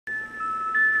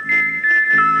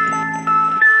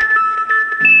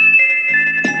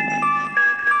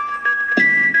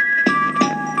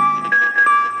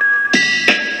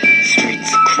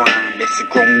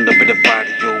grown up in the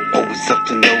body, yo. Always up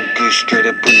to no good, straight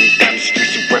up putting it down the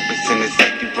streets and represent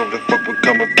exactly where the fuck we're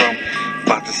coming from.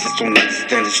 Fathers just don't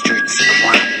understand the streets of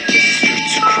crime. It's the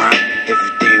streets of crime.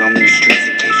 Every day on the streets,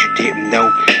 in case you didn't know.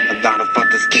 A lot of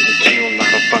fathers getting killed, a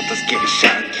lot of fathers getting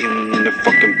shot and killed in the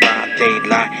fucking broad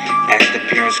daylight. As the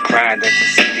parents cry, that's to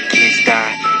see the kids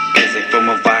die. Cause they from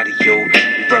a body, yo.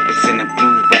 We represent the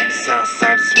blue wax,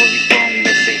 Southside is where we from.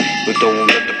 They say we don't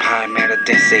let the pie matter,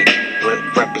 they say we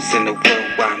represent the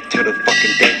worldwide till the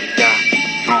fucking day we die.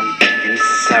 And this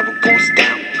is how it goes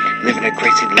down. Living a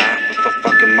crazy life with a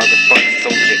fucking motherfucking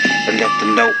soldier. I left a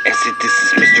note, I said this is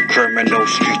Mr. Criminal.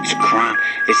 Streets of crime,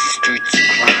 it's the streets of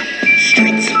crime.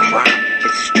 Streets of crime,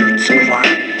 it's the streets of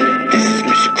crime. This is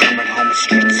Mr. Criminal, homie,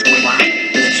 streets of crime.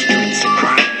 It's the streets of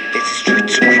crime, it's the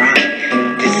streets of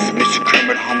crime. This is Mr.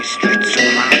 Criminal, homie, streets of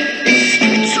crime. It's the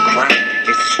streets of crime,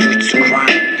 it's the streets of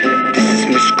crime. This is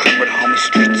Mr. Criminal, homie,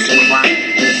 streets of crime.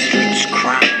 It's the streets of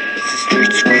crime, it's the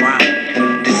streets of crime.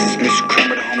 This is Mr.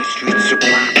 Criminal, homie, streets of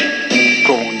crime.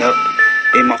 Growing up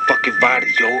in my fucking body,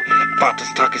 yo. Fathers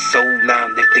talking so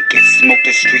loud, if they get smoked,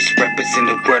 the streets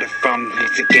representing where they're from.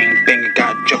 He's a gangbanger,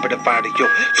 got jump in the body, yo.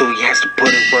 So he has to put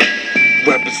in work.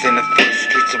 Representing for the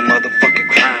streets of motherfucking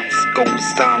crimes.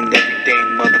 Goes down every day,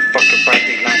 motherfucking bright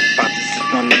daylight. Fathers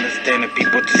just don't understand, and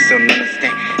people just don't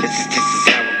understand. This is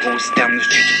how it goes down the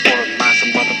streets of 4 miles.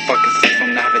 Some motherfuckers just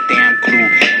don't have a damn clue.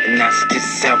 And this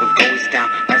is how it goes down.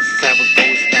 That's how it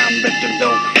goes down. Let them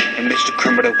know. And Mr.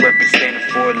 Criminal representing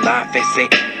for life. They say,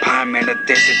 pie man, I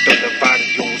dance it through the body,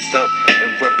 yo, what's up?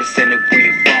 And representing where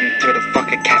you from till the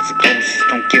fucking cats are closed. Just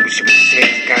don't give a shit what you say,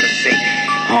 just gotta say,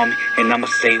 homie. And I'ma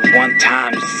say one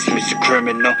time, this is Mr.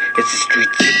 Criminal. It's the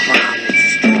streets of crime, it's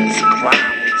the streets of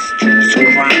crime, it's the streets of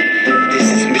crime. This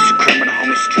is Mr. Criminal,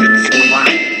 homie, streets of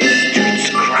crime. It's the streets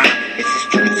of crime, it's the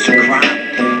streets of crime.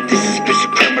 This is Mr.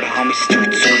 Criminal, homie,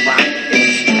 streets of crime. It's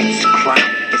the streets of crime,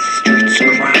 it's the streets of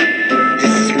crime.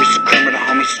 This is Mr. Criminal,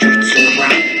 homie, streets of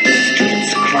crime. It's the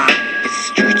streets of crime, it's the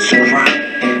streets of crime.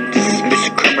 This is Mr.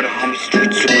 Criminal, homie,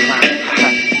 streets of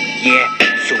crime. Yeah,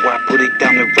 so I put it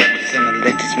down to represent and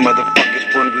let these motherfuckers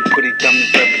run. We put it down to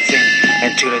represent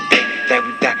until the day that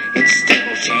we die. It still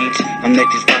won't change. And let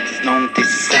these fathers know this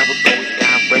is how it goes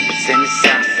down. Represent the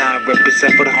Southside,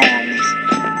 represent for the homies.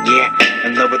 Yeah,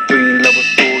 and level 3 and level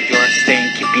 4, y'all stay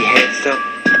and keep your heads up.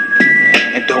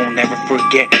 And don't ever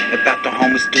forget about the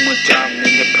homies doing job in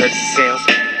the present sales.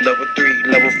 Level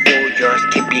 3, level 4, yours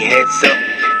keep your heads up.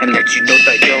 And let you know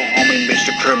that yo, homie,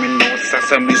 Mr. Criminal.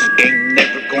 Southside music ain't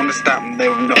never gonna stop,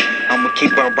 never know. I'ma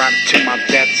keep on riding to my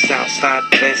death, Southside,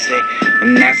 let's say.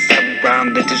 And that's how we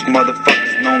ride, let these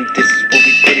motherfuckers know this is what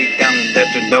we put it down. And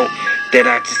let them know that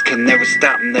I just can never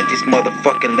stop. And let these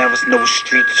motherfucking levels know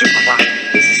streets of crime.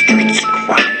 It's the streets of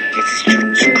crime, it's the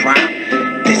streets of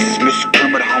crime. This is Mr.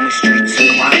 Criminal, homie, streets of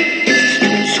crime. It's the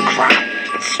streets of crime,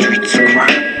 it's the streets of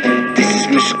crime. This is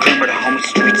Mr. Criminal, homie,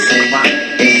 streets of crime.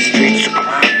 It's the streets of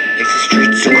crime, it's the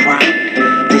streets of crime.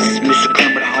 This is Mr.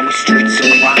 Criminal, homie, streets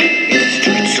of crime. It's the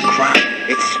streets of crime,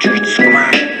 it's the streets of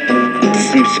crime. This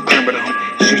is Mr. Criminal,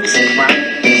 homie, streets of crime.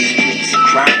 It's the streets of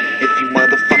crime. If you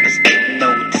motherfuckers didn't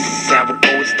know, this is how it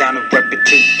goes down and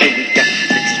repetition. Here we got,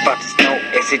 let these fathers know,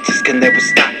 as it just can never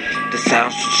stop. The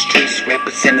sounds of the streets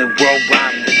represented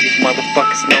worldwide. Let these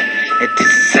motherfuckers know that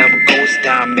this is how it goes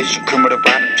down. Mr. Criminal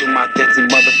riding to my death and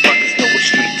motherfuckers know it's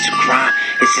streets of crime.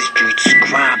 It's the streets of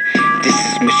crime. This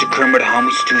is Mr. Criminal,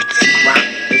 homie, streets of crime.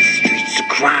 It's the streets of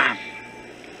crime.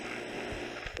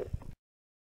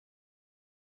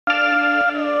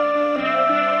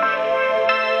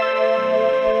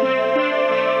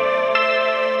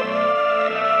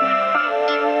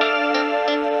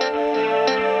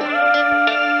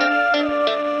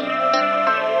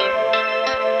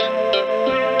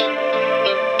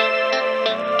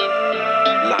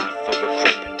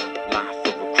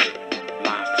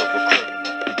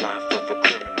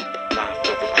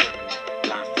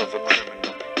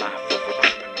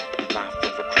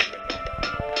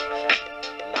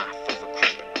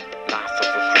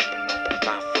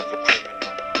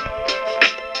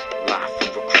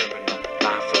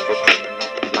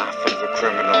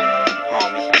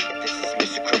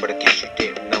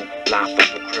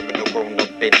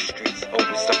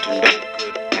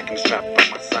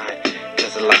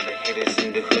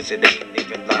 It ain't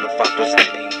even a lot of fathers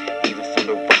that ain't even from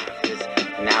the rockers.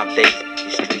 Nowadays, the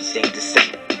streets ain't the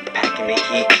same. Packing the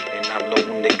heat and I'm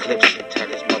loading the clips and tell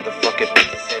this motherfucking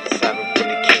bitch set aside and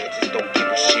really care. Just don't give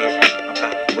a shit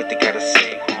about what they gotta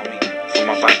say, homie. For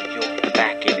my video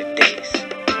back in the days.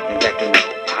 And let them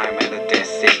know pie matter,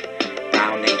 that's it.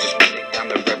 Brown angels really down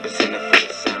to represent for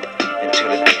the South. Until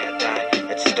the day I die,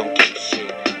 I just don't give a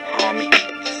shit, homie.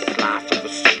 This is life of a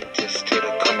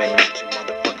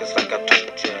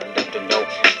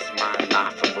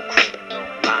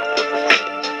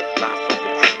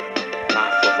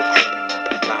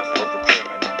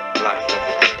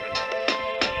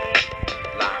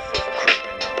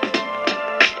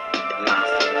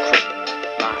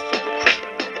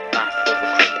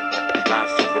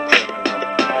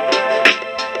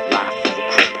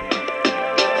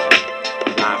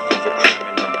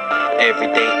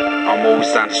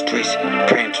the streets,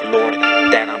 praying to Lord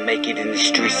that I make it in the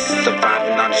streets.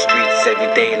 Surviving on the streets,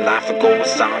 everyday life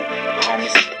goes on.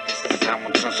 Homies, this is how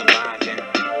I'm surviving.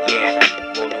 Yeah,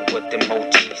 rolling with them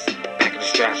OGs, packing the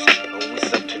straps,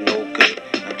 always up to no good.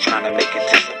 I'm trying to make it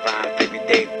to survive every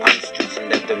day on the streets and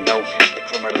let them know the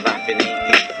criminal life it ain't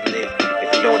easy to live.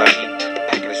 If you know what I mean,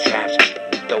 packing the straps,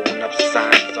 throwing up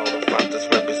signs, all the fathers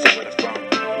represent where they're from.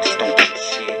 Just don't give a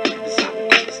shit, that's how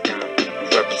it goes down. We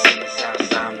represent the south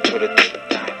side to the day we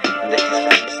die. And let these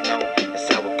fools know that's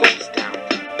how it goes down.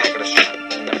 Packing the strap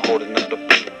and I'm holding up the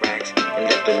blue racks and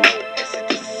let them know. I said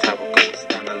this is how it goes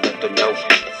down. I let them know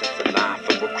this is the life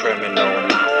of a criminal,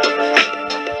 life of a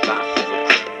criminal, life of a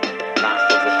criminal, life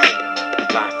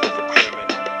of a criminal,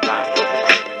 life of a criminal, life of a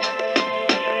criminal,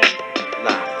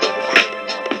 life of a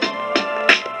criminal,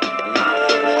 life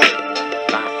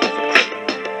of a criminal, life of a criminal,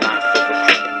 life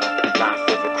of a criminal, life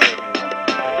of a criminal,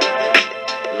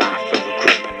 life of a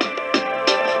criminal,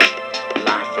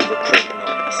 life of a criminal.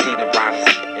 I see the riders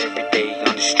every day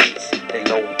on the streets. They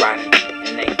low riding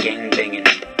and they gang banging.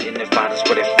 In the fighters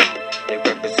where they from, they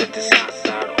represent the south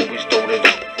side. Always throw it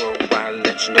up worldwide,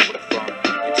 let you know where they're from.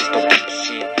 And just don't give a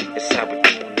shit, it's how we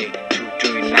doing it. 2,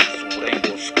 3 nostril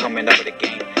angles coming up with the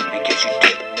game. In case you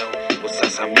didn't know, what's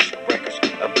Southside Music Records?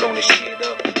 I blown this shit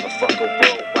up, I fuck a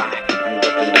world.